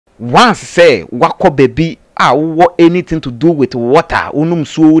once say wako baby what anything to do with water unum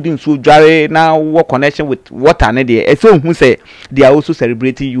so din so dware na what connection with water na there so who say they are also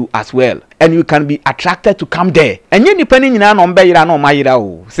celebrating you as well and you can be attracted to come there and you depending na no mbayira na omayira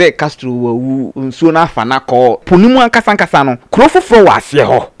o say Castro wu nso na fa na ko ponimu ankasa no kro foforo wase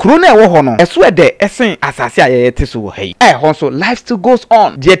ho kro na ewo ho no eso e de esen asase ayete so hey ho so life still goes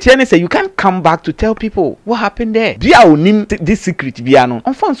on the eternity say you can't come back to tell people what happened there bia onim this secret bia no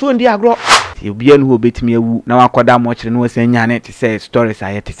onfa so ndi agro bia no obetimi awu na wakoda mo kire no wase nyane te say stories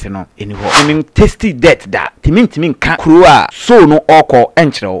ayete no anyhow I mean tasty death that timin kan kro a so no oko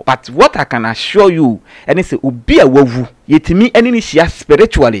enchiro but what I can assure you and say obi a wawu yetimi eni ni shia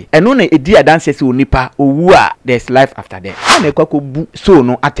spiritually eno na edi adanse se onipa owu a there's life after death na ekwa bu so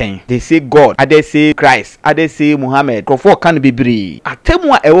no aten they say God they say Christ they say Muhammad krofo kan bibiri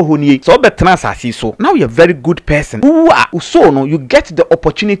atemu a ewo honie so betena asase so now you're a very good person owu a so no you get the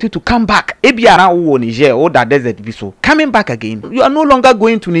opportunity to come back ebiara wo Niger or that desert bi so coming back again you are no longer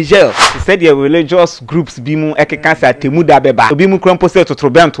going to Niger he said your religious groups bi mu ekeka sa atemu da beba obi mu krompo se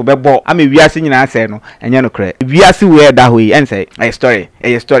totrobem to bebo ama wiase nyina ase no enye no kre wiase we da hoyi and say a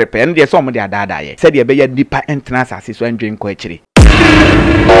story pe and there some dey adada ye said ye be ya deeper entrance as so ndwen ko akire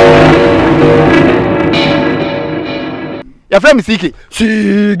ya frame sike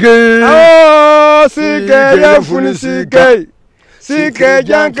oh sike ya funi sike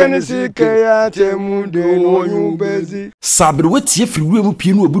jankan sike ya temude wonyu bezi sabre wetie firiwe mu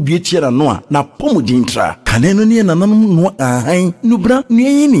pie no obudue tie na no a na pomudintra kane no ne nananum no ahan nubra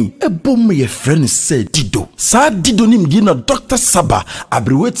nueni ebom ye friend say dido sa dido nim gi na Dr. Saba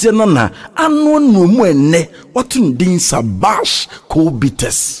abrewetie no na ano no mu enne watun din Sabash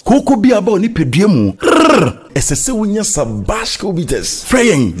Kobites koko bi aba oni pedue mu esese wonya Sabash Kobites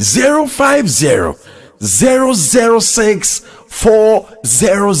fraying 050 006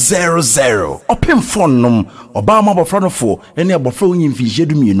 4000 open phone num Obama bofra no fo ene abofra onyin fije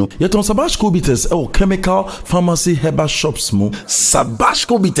dumienu yeton Sabash Kobites chemical pharmacy herbal shops mu Sabash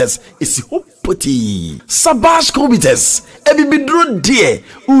Kobites isi hopoti Sabash Kobites ebibidro de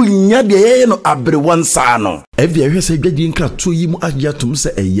unya de ye no abre wansa no evia hwese dwagi nkra to yi mu agiatum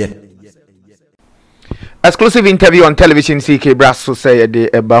se eye. Exclusive interview on television CK Brasso say de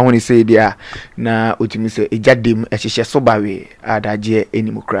bahuni say dia na otimi say ejadem ehihye so bawe adaje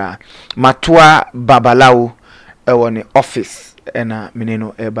enimukra matwa Babalawo woni office na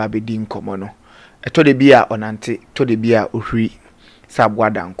meneno eba bedi nkomo no eto de bia onante to de bia ohwi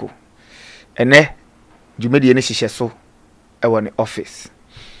sabwadanko ene jumedi ne hihye so woni office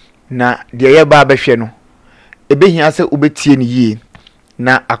na de ye ba behwe no ebehia se obetie ni yie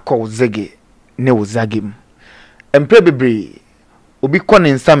na akọ zege ne wozagem empre bebre obi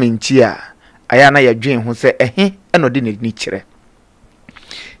kone nsam nchi a aya na yadwen ho se ehe eno de ni kire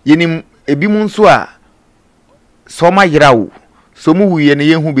yenim ebi mu nso a so ma yirawo so mu wuye ne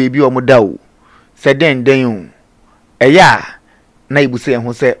yehu bebi o mu dawo se den o eya na ibuse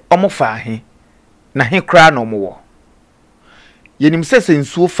ho se omofa ahe na he kra no mo wo yenim se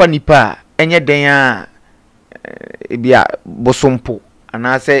nsuo fa nipa enye den a ebia bosompo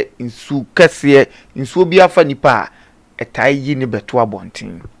anase nsu kase nsu obi afa nipa etai yi ne beto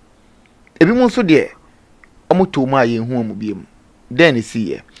abonten ebi mu nso de omoto mu aye hu amu biem den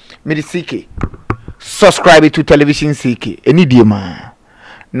see ye me de CK subscribe to television CK eni die ma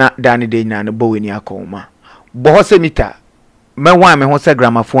na dani de nya ne boweni akoma bo se mita me wan me ho se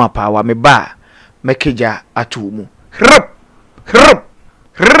gramophone apawa me ba me keja atumu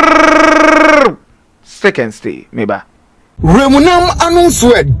second stay me ba Remunam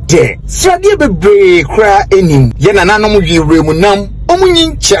anunso de sradie bebre kra enim ye nananom wi remunam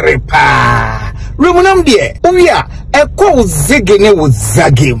omunyin cherepa remunam de owia ekọ zege ne wo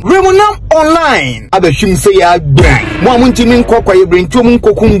zagem remunam online abehwim se ya gban mo amuntimi nkokwa ye brentum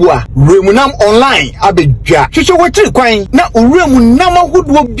nkokumbu a remunam online abedwa hwehwe wotiri kwan na remunam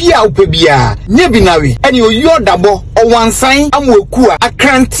ahodo bia opebia nye binawe eni oyodabo owansan amweku a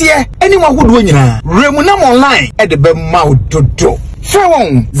akrantie eni wahodo nyina remunam online e de be maudodo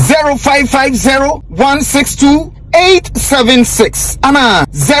phone 0550162876 ana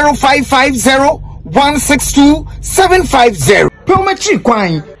 0550162750 Pelmetri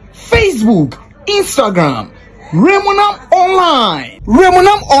Kwine Facebook Instagram Remunam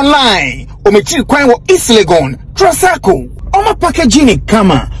online Ometri Kwine wo East Legon Trasako Oma packaging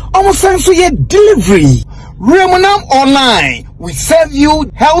kama Oma senso ye delivery Remunam online we serve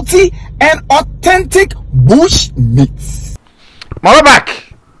you healthy and authentic bush meats. Mama back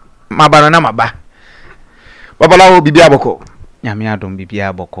mabanana maba Babalawo bibia boko nyame adom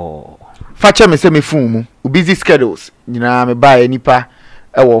bibia boko fache me se me fun mu busy schedules nyina me ba nipa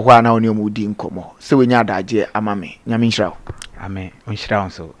ewo ho na oni omudi nkomo se we nya adaje amame nyame nhyira amen onhyira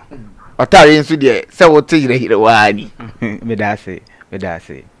so otare nso de se wo te yire waani medase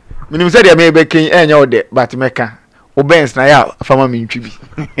minim se de me be ken enya wo de but meka obens na ya fama me ntwi bi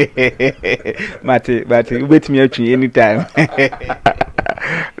mate ubetimi atwi anytime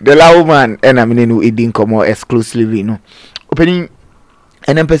the law man ena me no edi nkomo exclusively no openi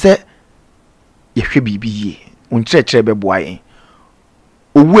ena pese ye hwe bibi ye onkyerɛkyerɛ bɛboa yɛn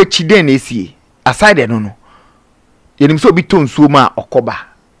owu akyi den na esie aside no yenim so obi to nsuo ma okoba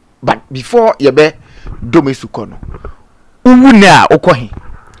but before ye be domesuko no uwu na okohe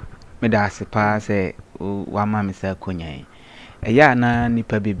medase pa se wa ma me sa konyan eya na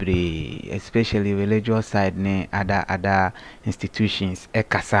nipa bebre especially religious side ne other institutions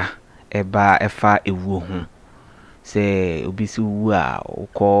ekasa eba efa ewu ho se obi si wu a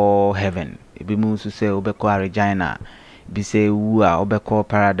uko heaven ebi mu so se obeko Regina bi se wu a obeko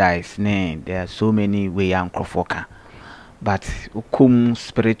paradise ne there are so many way ankrofoka but ukum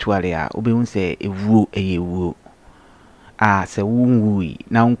spiritually a obi hu se ewu eyewu se wunwi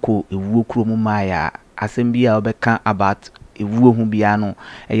na nko ewu kromu maya asem bia obeka about ewu hu bia no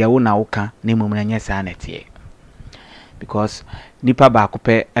eyewo na woka na emom na nyesa na tie because nipa ba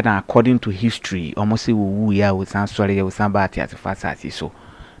kope and according to history almost say wu ya we san sori ya we san ba ati fasasi so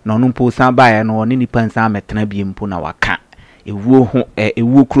na onu mpo san ba ya no ni nipa nsan metena bi mpo na waka ewu hu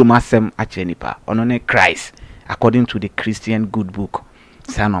ewu kromu asem a che nipa ono ne Christ according to the Christian good book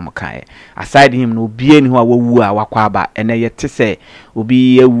sanom kai aside him no bie ni ho awu a wakwa aba ene ye te se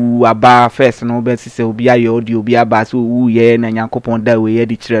obi ewu aba first no be se obi aye odi obi aba so wu ye na Nyankopon da we ye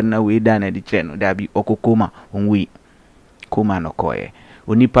di kire na we da na di kire no da bi okokoma onwi koma no koye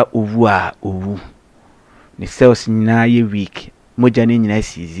onipa owu a owu ni cells nyina ye weak moja ni nyina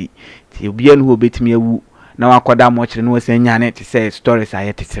sizi ti obi enu ho betimi awu na wakoda mo kire no se nyane te se stories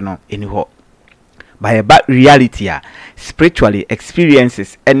aye tete no eni ho by a bad reality spiritually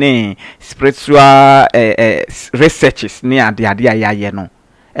experiences any spiritual researches ni ade ayaye no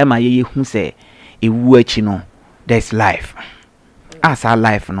e ma ye hu se ewu achi no there's life as our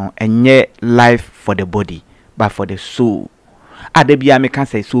life no enye life for the body but for the soul ade bia me can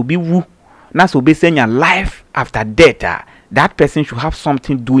say so be wu na so be senya life after death that person should have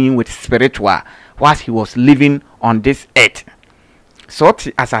something doing with spiritual whilst he was living on this earth. So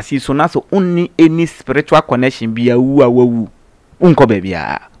as I see so now so only any spiritual connection be a wu unko baby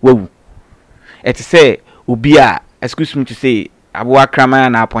wu it say ubia excuse me to say abua krama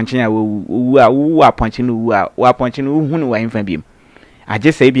na aponchen wu aponchen wu aponchen hu no wa infan biem I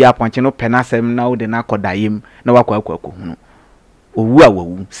just say be aponchen no penasem na wo de na kodayem na wakwa hunu owu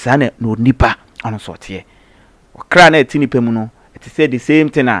wu sane no nipa ono sotie okra na eti nipa mu no it say the same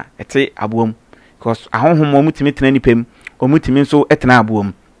thing na eti abuom because ahonhom mo mutimi tena nipa mu omutimi nso etena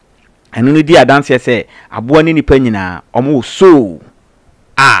abuom enu no di adanse se abo ne nipa nyina omo so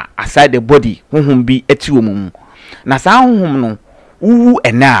aside the body honhom bi eti omum na sa honhom no wu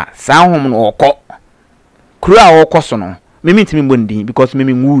ena sa honhom no okọ kura okọ so no memi ntimi mbondin because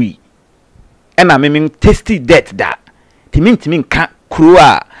memi nwui ena memi tasty death da timi ntimi nka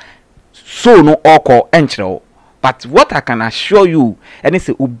kura so no okọ enchero but what I can assure you and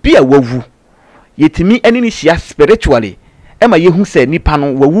say obi a wawu yetimi eni ni hia spiritually ema yehu se nipa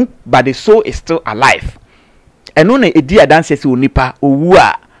no wawu but the soul is still alive eno na edi adanse se onipa owu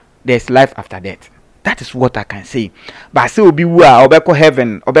a there's life after death. That is what I can say. But say obi wu a obeko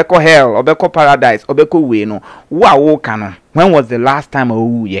heaven obeko hell obeko paradise obeko we no wa wo kanu when was the last time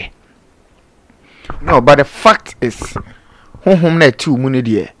owu ye? No, but the fact is honhom na eti mu ne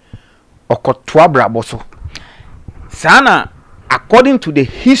de okoto abrabo so sana according to the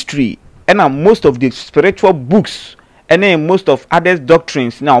history and most of the spiritual books and then most of other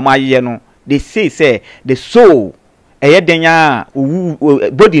doctrines now no they say the soul denya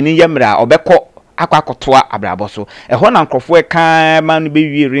body ni yemra obeko akwakotoa abrabo so ho na nkrofo e kan man be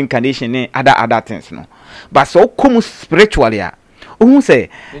wi reincarnation and other things no but so come spiritually who say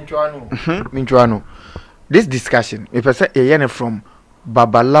mintuano this discussion if I say from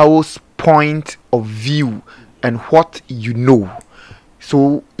Babalawo's point of view and what you know.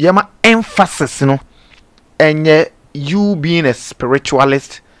 So yama emphasis no and you being a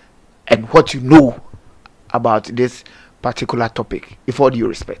spiritualist and what you know about this particular topic, with all due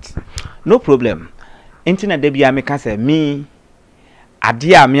respect. No problem. Internet debia me can say me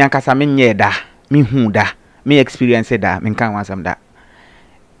adia me ankasa me nye da me hu da me experience da me kan wansam da.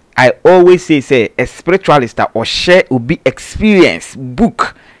 I always say a spiritualist or share will be experience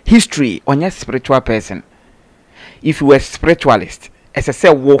book history on your spiritual person. If you were a spiritualist, as I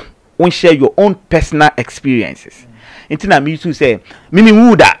said, won't share your own personal experiences. nti na me too say mimi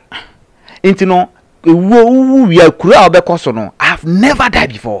wuda nti no we are kura obekoso no I have never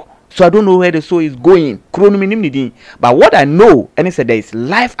died before, so I don't know where the soul is going. Kuro no minim ni din, but what I know and he said there is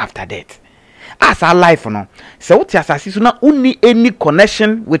life after death. As our life no, so what asasi so na only any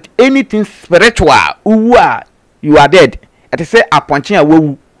connection with anything spiritual, you are dead. It say aponche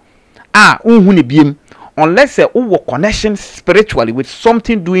awu unhu ne biem, unless say who connection spiritually with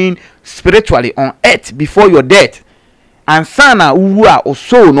something doing spiritually on earth before your death, and sana o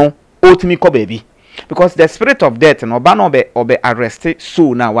soul no ultimate ko baby, because the spirit of death no ba no be arrested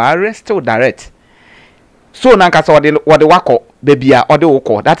soul na wa arrested direct. So na nka say what the wako baby a ode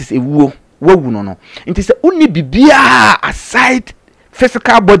woko, that is a wuo wawu no. It is only bibia aside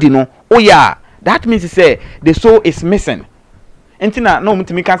physical body no. Oh yeah, that means say the soul is missing. Entina no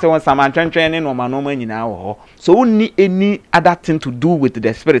mutimi can say one some training no man no man nyina wo. So only any other thing to do with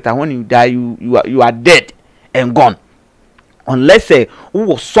the spirit, and when you die you are dead and gone. Unless say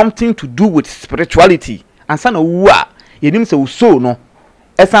was something to do with spirituality, and sana wa yenim say so no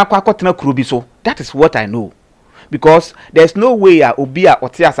esan kwa kotena kurobi so. That is what I know, because there's no way obia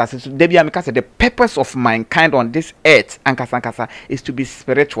otia asase debia me say the purpose of mankind on this earth ankasa is to be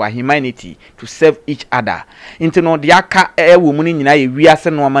spiritual, humanity, to serve each other. Into no de aka wo mu nyina ye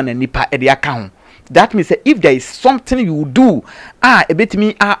wiase no ma na nipa e de aka ho. That means if there is something you do,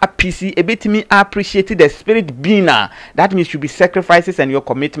 ebetimi PC, ebetimi appreciate the spirit being, that means you be sacrifices and your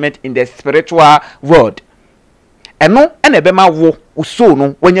commitment in the spiritual world. And no, and ebema wo so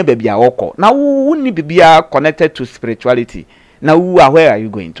no when you baby oko. Now who need be connected to spirituality. Now where are you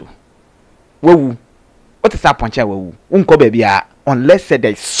going to? What is that punch? Unko baby unless there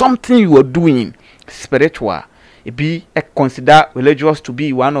is something you are doing spiritual. It be consider religious to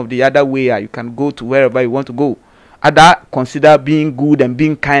be one of the other way you can go to wherever you want to go. Other consider being good and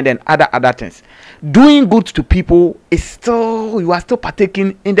being kind and other things. Doing good to people is still, you are still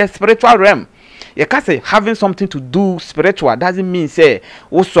partaking in the spiritual realm. You can't say having something to do spiritual doesn't mean say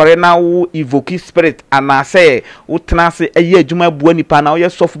oh sorry now evoke spirit and I say oh say a year juma buoni pa na oh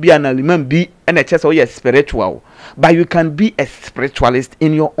soft be an element be and a chest oh yes spiritual, but you can be a spiritualist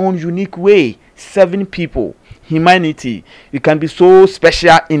in your own unique way, serving people, humanity. You can be so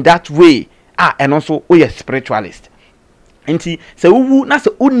special in that way. And also oh yes spiritualist. Enti se wu na se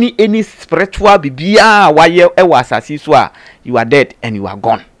only any spiritual bibia wa ye e wa asasi so you are dead and you are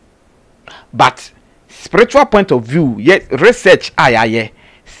gone. But spiritual point of view, yes, research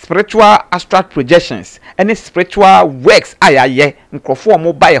spiritual astral projections, any spiritual works nkrofo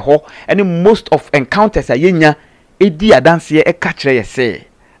mo buy ho, any most of encounters ayenya edi adanse e ka kire ye say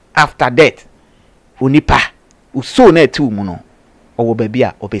after death onipa uso na eti mu no owo baby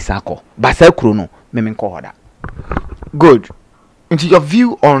a obesako basa kuro no memenko hoda. Good. Into your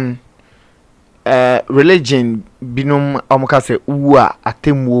view on religion binum amukase uwa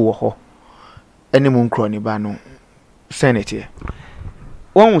atemu wo ho ene mu nkro ni ba no senate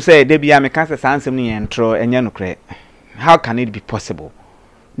one will say debia me can say ansem ni entro enye nokre. How can it be possible?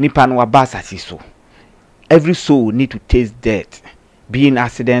 Nipa no abasa so every soul need to taste death, being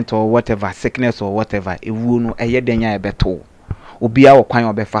accident or whatever, sickness or whatever. Ewu no eye denya ebeto obia wo kwan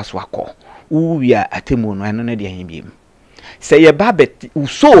obefa so akọ uwia atemu no eno ne de ahibiem. Say ye babet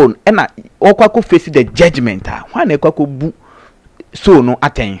soul ena okwako face the judgment when ekwako bu soul no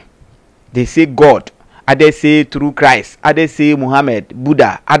aten. They say God, others say through Christ, others say Muhammad,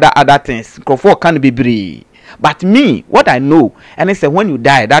 Buddha, other things. Can be brave. But me, what I know, and I say when you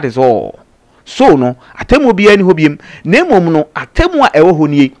die, that is all. So no, atemu bi any hobiem, name no atemu ewo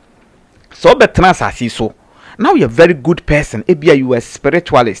honye. So betrans so. Now you're a very good person. Ebia you are a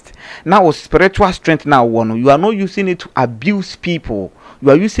spiritualist. Now spiritual strength now one. You are not using it to abuse people. You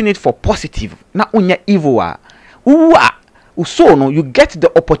are using it for positive. Now unya evil. So no, you get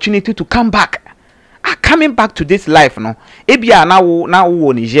the opportunity to come back. Coming back to this life no. Ebia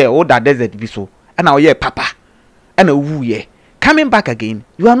now Niger or that desert viso. And now yeah papa. And a woo ye. Coming back again.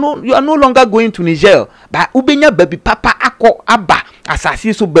 You are no longer going to Niger. But ubenya baby papa ako abba.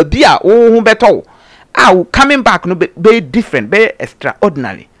 Asasi so baby beto. Coming back no be different, be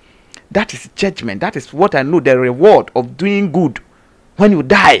extraordinary. That is judgment. That is what I know, the reward of doing good. When you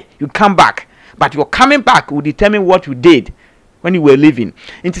die, you come back. But your coming back will determine what you did when you were living.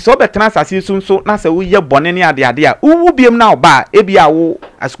 It is all the transactions so na say we ye bonene ade who be now ba ebia wo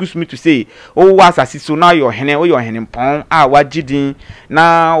excuse me to say was asiso now your hene pon wagidin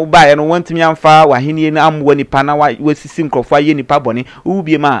na wo ba ye no wantimi amfa wa hene na amwa nipa na wa sisi nkrofo ye nipa bone who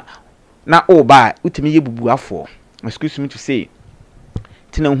be ma na ba utimi ye bubu afo excuse me to say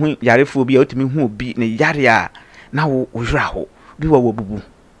tina hu yarefo bi utimi hu obi na yare a na wo hwira ho bi wo bubu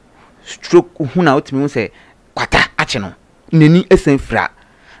stroke hu na utimi hu say kwata acheno neni esen fra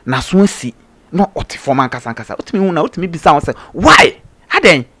na so asi no otifoma nkasa otimi hu na otimi bisa won say why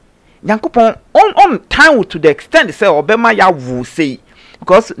aden Yankopon on time to the extent say obema ya wu say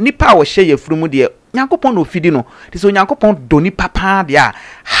because nipa wo hye yefuru de Yankopon no fidi no so Yankopon do nipa pa de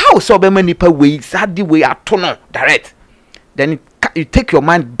how so obema nipa we sadi we ato no direct then you take your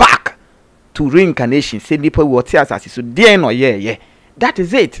mind back to reincarnation say nipa we oti asase so dey no yeah that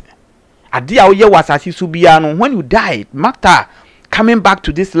is it ade a wo ye wasase so bia no when you die matter coming back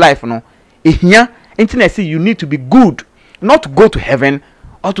to this life no ehia entina say you need to be good not to go to heaven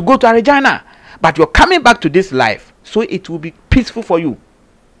or to go to Regina, but you're coming back to this life so it will be peaceful for you.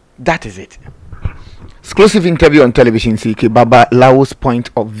 That is it. Exclusive interview on television, CK Babalawo's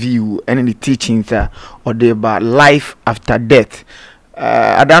point of view and the teachings or the about life after death.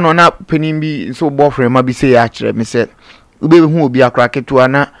 I don't know na penimbi so boyfriend ma bi say actually me said ube hu obi akra ketua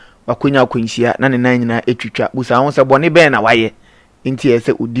na wakonya akwanhia na ne nan nyina etwitwa busa ho se bone ben na waye nti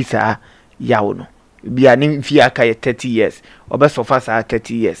ese odisa yawo no bia ne mfi aka ye 30 years obesofa sa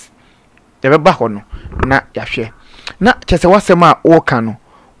 30 years ebe ba ho no na yahwe na chese wasem a o ka no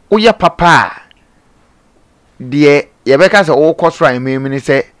oya papa de yebeka se o kosra ememi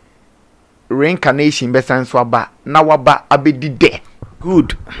se reincarnation besan so aba na waba abedi de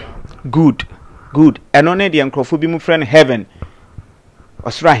good and only the encrophobia mu friend heaven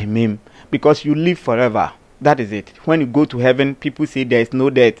osra himem because you live forever. That is it. When you go to heaven, people say there is no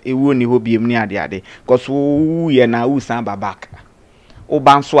death. It will never be ade. Because we na we samba back. O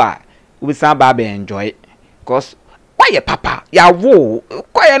banswa, we samba be enjoy. Because why your papa? Ya wo.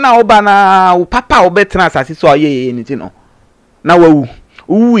 Why na oba na papa obe transasi so ye anything no. Na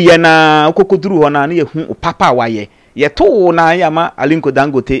we na kokoduru ho na ye hu papa wa ye. Ye to na ya ma Alinko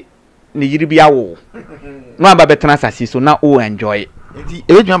Dangote ni yiri bia wo. No aba be transasi so na o enjoy. Enti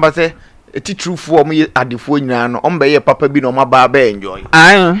e ba say eti true for me adefo nyina no ombe ye papa bi no maba ba enjoy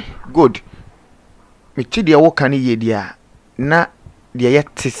good me ti de wo kan ye dia na de ye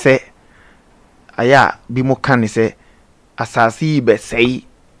te se aya bi mo kan se asase be sei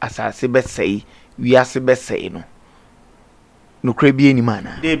asase be sei wiase be sei no kra bi eni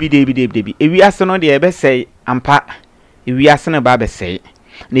mana debi e wiase no de be sei ampa e wiase no ba be sei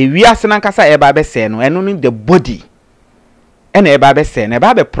na wiase na nkasa e ba be sei no eno no the body ena eba be se na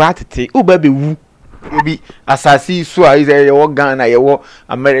eba be pratity uba be wu obi asasi so a ize ye wo Ghana ye wo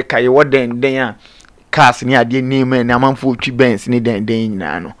America ye wo den a cars ni ade name na amanfo twi Benz ni den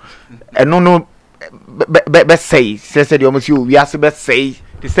nyina no eno no be say se de omo si o wiase be say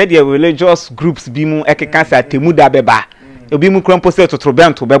they said the religious groups bi mu ekeka sa temu da be ba obi mu krampo se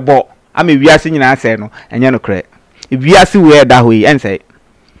totrobento be bo ama wiase nyina se no enye no kre wiase we da ho yi ense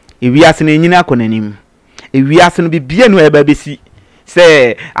wiase na nyina akonanim wiase no bibia no eba besi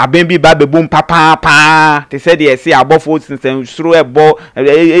se aben bi ba bebom papa te se de se abofo sinsen suro ebo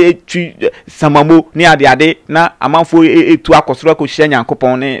twi samamo ni ade na amanfo etu akosoro akohia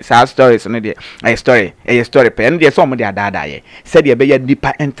Nyankopon ne sa stories no de story pe no de so mo de adada ye se de be ya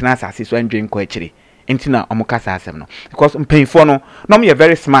dipa entrance asase so andwen ko akire entina omukasa asem no because mpenfo no no me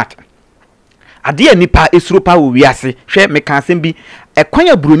very smart ade nipa esropa wo wiase hwe meka asem bi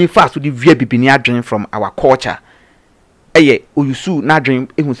ekwanya broni fa so de via bibini adwen from our culture eye oyusu na adwen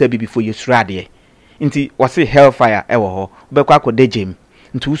ehun se bibi fo yesura ade nti wose hellfire ewo ho obekwa akode jem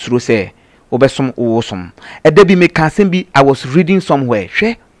nti usuro se obesom owosom ede bi meka asem bi I was reading somewhere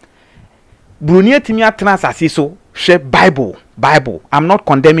hwe broni atimi atena asase so hwe Bible. I'm not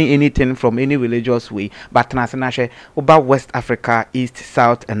condemning anything from any religious way, but transnational about West Africa, East,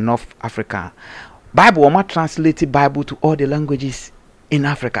 South, and North Africa. Bible, Oma translated Bible to all the languages in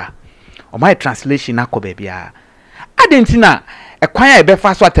Africa. Oma translation na kobebia. Adentina, a kwanya be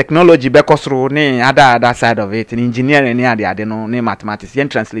fast technology be kosro ne other side of it, in engineering ne ade no ne mathematics, yen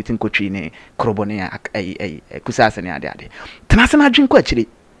translating kochi ne krobo ne kusasa ne ade. Transnational dream ko achire.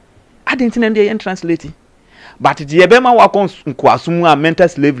 Adentina ne yen translating. But the yebema wakon nkwasum a mental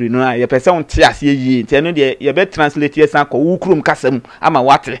slavery no ye pese on te ase yi nti no de ye be translate yesan ko wukrum kasam ama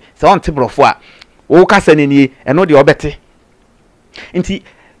wate se on te brofo a wo kasa nenie eno de obete nti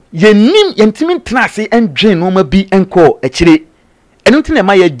yenim yentimi trase endwen no ma bi enko akire eno nti na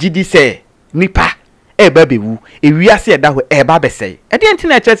ma ye gidi se nipa eba bewu ewiase eda ho eba bese e de nti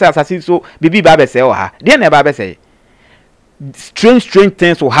na church asase so bibi ba bese o ha de na eba bese strange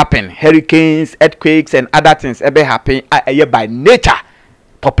things will happen. Hurricanes, earthquakes, and other things ever happen by nature.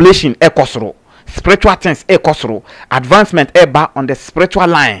 Population ekosro, spiritual things ekosro, advancement eba on the spiritual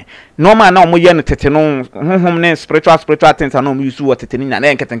line. Normal now mo yen teteno hom spiritual things are no use what teteni na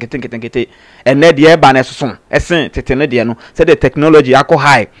nkete and ne de eba na soso esen tetene de no say the technology akọ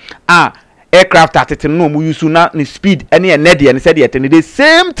high aircraft atete no mu use na ne speed ene enede ene said yet the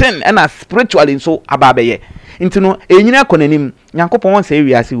same thing and as spiritually so ababe nti no enyina konanim nyankopon won say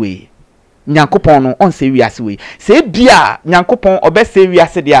wiase we nyankopon no on say wiase we say bia nyankopon obe say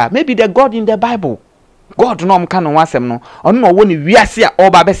wiase dia maybe the God in the Bible God no mka no wasem no ono no wo ni wiase a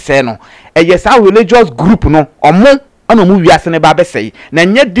oba be say no yes our religious group no omo ono mu wiase ne ba be say na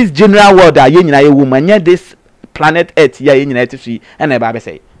nye this general world a ye nyina ye wo ma nye this planet earth ya ye nyina etufi na ba be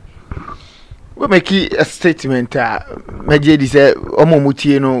say we make a statement meje di say omo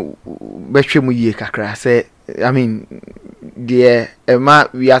mutie no behwe mu yie kakra say I mean the ema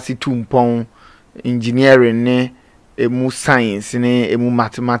wiase tumpon engineering ne emu science ne emu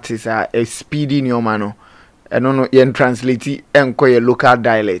mathematics a speedy ni oma no eno no yen translate enko ye local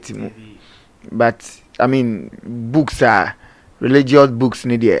dialect mu but I mean books are religious books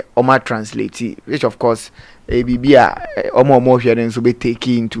ne there oma translate which of course bibia omo hwere nso be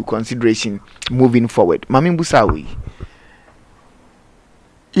take into consideration moving forward mami busa we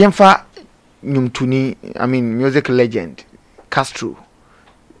yemfa nyumtuni I mean music legend Castro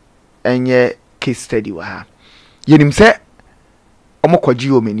enye case study wa ha yenim se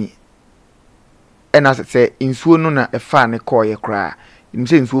omokwaji omeni ena se insuo no na efa ne call ye kra yenim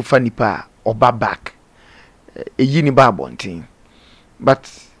se insuo fa nipa oba back eyi ni ba abontin but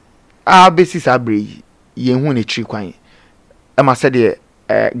our basis abre ye hu ne tri kwan ema se de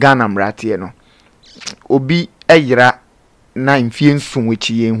Ghana mrate no obi eyira na mfie nsun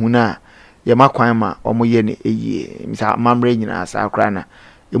wechi ye hu na ye makwan ma omoye ne eyie misa mamre nyina asa akra na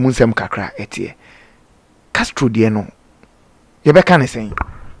emu nsem kakra etie Castro de no ye be kan sen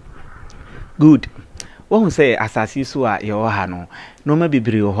good won say asasi so a ye wo ha no no ma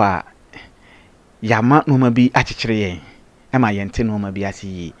bibiri ho a yama no ma bi akekere yen e ma yente no ma bi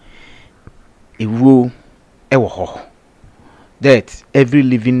asi ewo e wo ho that every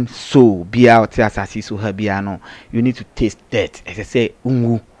living soul be out asasi so ha bia no you need to taste that as I say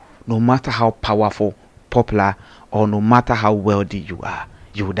ungu no matter how powerful, popular, or no matter how wealthy you are,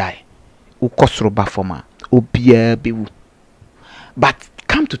 you will die. Ukosroba forma, obiabewu. But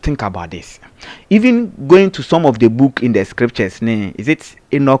come to think about this. Even going to some of the book in the scriptures, is it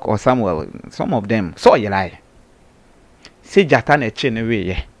Enoch or Samuel? Some of them, so you lie. Say jatan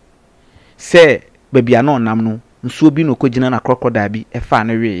eche say baby ano namnu, nsuobi no kojina na crocodile bi efa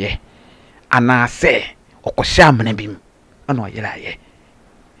na we ana say okosha mnebim. Ano you lie.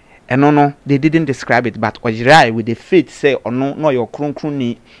 And no, they didn't describe it, but Ojirai with the faith say, or no, your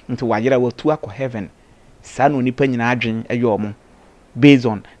crony into Wajira will to heaven. San unipen adrin a yomo based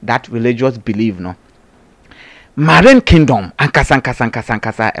on that religious belief, no. Marine kingdom, and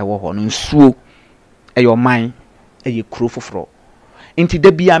Kasankasa, a war on so a your mind, a ye crew for fro. Into the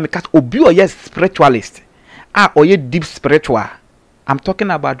Biam, because Obio, yes, spiritualist. Or ye deep spiritual. I'm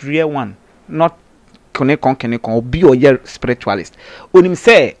talking about real one, not kone obi or ye spiritualist. Onim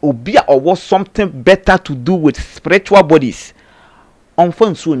say obi or was something better to do with spiritual bodies.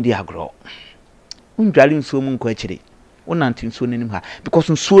 Onfon so ndi agro. Undwale nso mu nkwachire. Onanti nso nanim ha because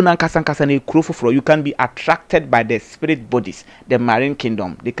nso na nkasa na ekrofoforo you can be attracted by the spirit bodies, the marine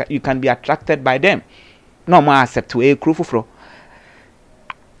kingdom. You can be attracted by them. No more accept to ekrofoforo.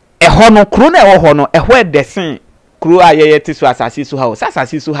 Eho no kro na eho no eho edesen kro ayeye tisu asasi so ha o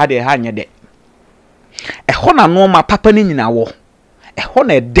asasi so ha de ha nye de. Eho na no ma papa ni nyina wo eho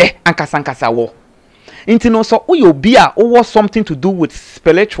na de ankasa wo inti no so uyo obi a wo something to do with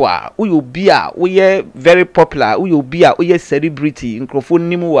spiritual uyo obi a we very popular uyo obi a we celebrity microphone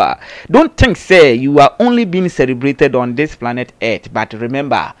nimu wa don't think say you are only being celebrated on this planet earth but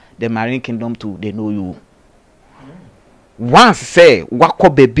remember the marine kingdom too they know you once say wako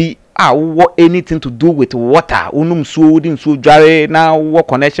baby what anything to do with water unum so din so dware now what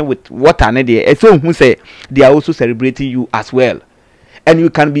connection with water na there so who say they are also celebrating you as well and you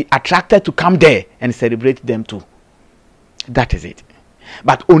can be attracted to come there and celebrate them too. That is it.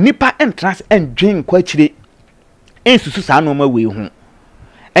 But onipa entrance and dream kwachire ensusu sa no ma we hu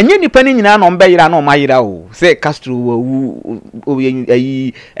enye nipa ni nyina no mba yira no ma yira o say Castro o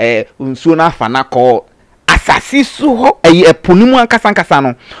yi nsuo na afa na ko asasi so ho eponimu ankasa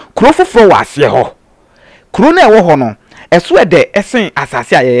no kro foforo wase ho kro na ewo ho no eso de esen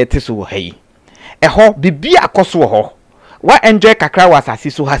asasi ayete so ho hayi eho bibia akoso ho wa enjoy kakra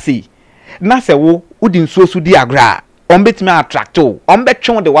wasasi so ha sei na se wo udi nsuo so di agra ombetimi attract o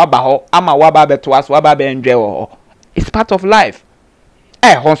ombetwe de waba ho ama waba beto aso waba be enjoy ho it's part of life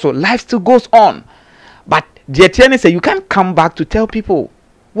also life still goes on but the eternity say you can't come back to tell people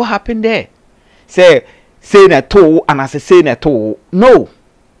what happened there say na to and as say na to no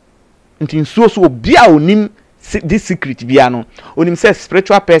ntin so bia onim this secret bia no onim say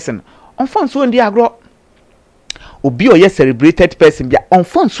spiritual person on phone so ndi agro obi o ye celebrated person bia on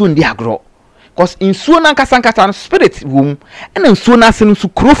phone so ndi agro because nsuo na nkasa no spirit wom na nsuo na ase no so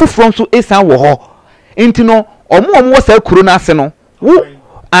kuro foforo so esan wo ho enti no omo wo sa kuro na ase no wo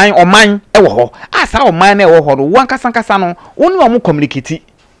an oman e wo ho asa oman na e wo ho no wo nkasa no woni omo communicate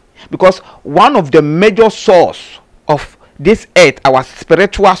because one of the major source of this earth, our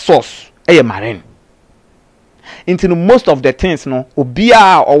spiritual source, marine. Into most of the things, no,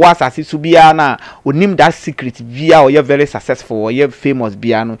 obia or was as it bia na, or name that secret via or you're very successful or you're famous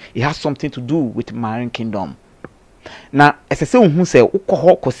biano, it has something to do with marine kingdom. Now, as I say, who say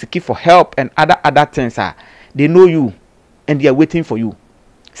seeking for help and other things they know you and they are waiting for you.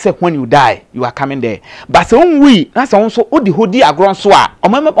 Say when you die, you are coming there. But so we that's also all the hodi agron so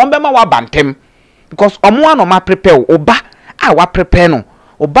ombema wa bantem because omo no ma prepare oba wa prepare no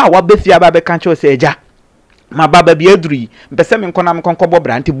oba wa befia ba be kancho se eja ma baba bi aduri mpese me nkona me konko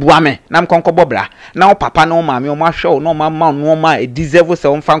bobra nti bua me na me konko bobra na o papa na o ma me o ma hwe no ma no ma e deserve se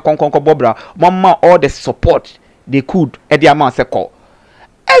on fan konko bobra mama all the support they could e dia ma se call.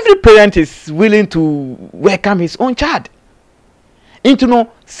 Every parent is willing to welcome his own child. Into no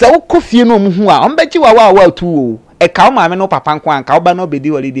se okofie no mu hu a ombeji wa tu o e ka o ma me no papa nko an ka o ba no bedi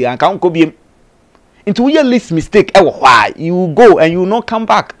holiday an ka onko biem into your least mistake e wo why you go and you will not come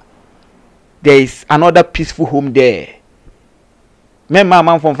back. There is another peaceful home there. Me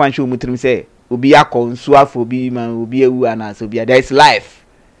man from fan show mutrim say obi akọ nsu afọ bi man obi ewu ana so bia there is life.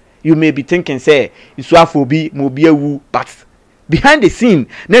 You may be thinking say nsu afọ bi mo obi ewu but behind the scene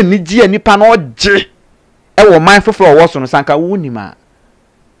na niji anipa na oje e wo man foforo wo so no sanka wo nima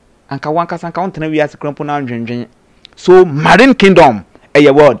anka wanka sanka on tena wi asekrampo na ndwendwen. So marine kingdom e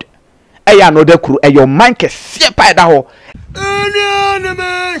your word e ya no de kuru e your man kese pa da ho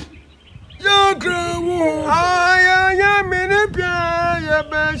enemy ya krawo aya mini pia ya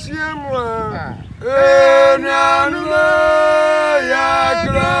besiemwa enemy ya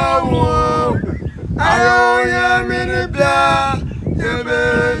krawo aya mini pia ya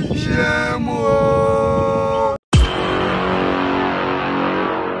besiemwa.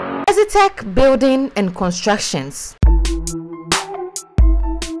 Ezitech Building and Constructions.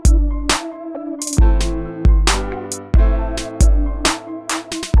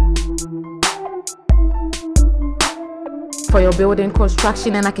 For your building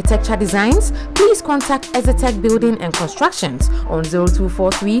construction and architecture designs, please contact Ezitech Building and Constructions on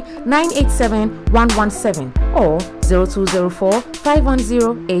 0243 987 117 or 0204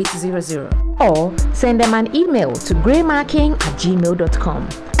 510 800 or send them an email to greymarking@gmail.com.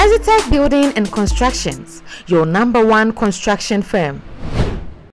 Ezitech Building and Constructions, your #1 construction firm.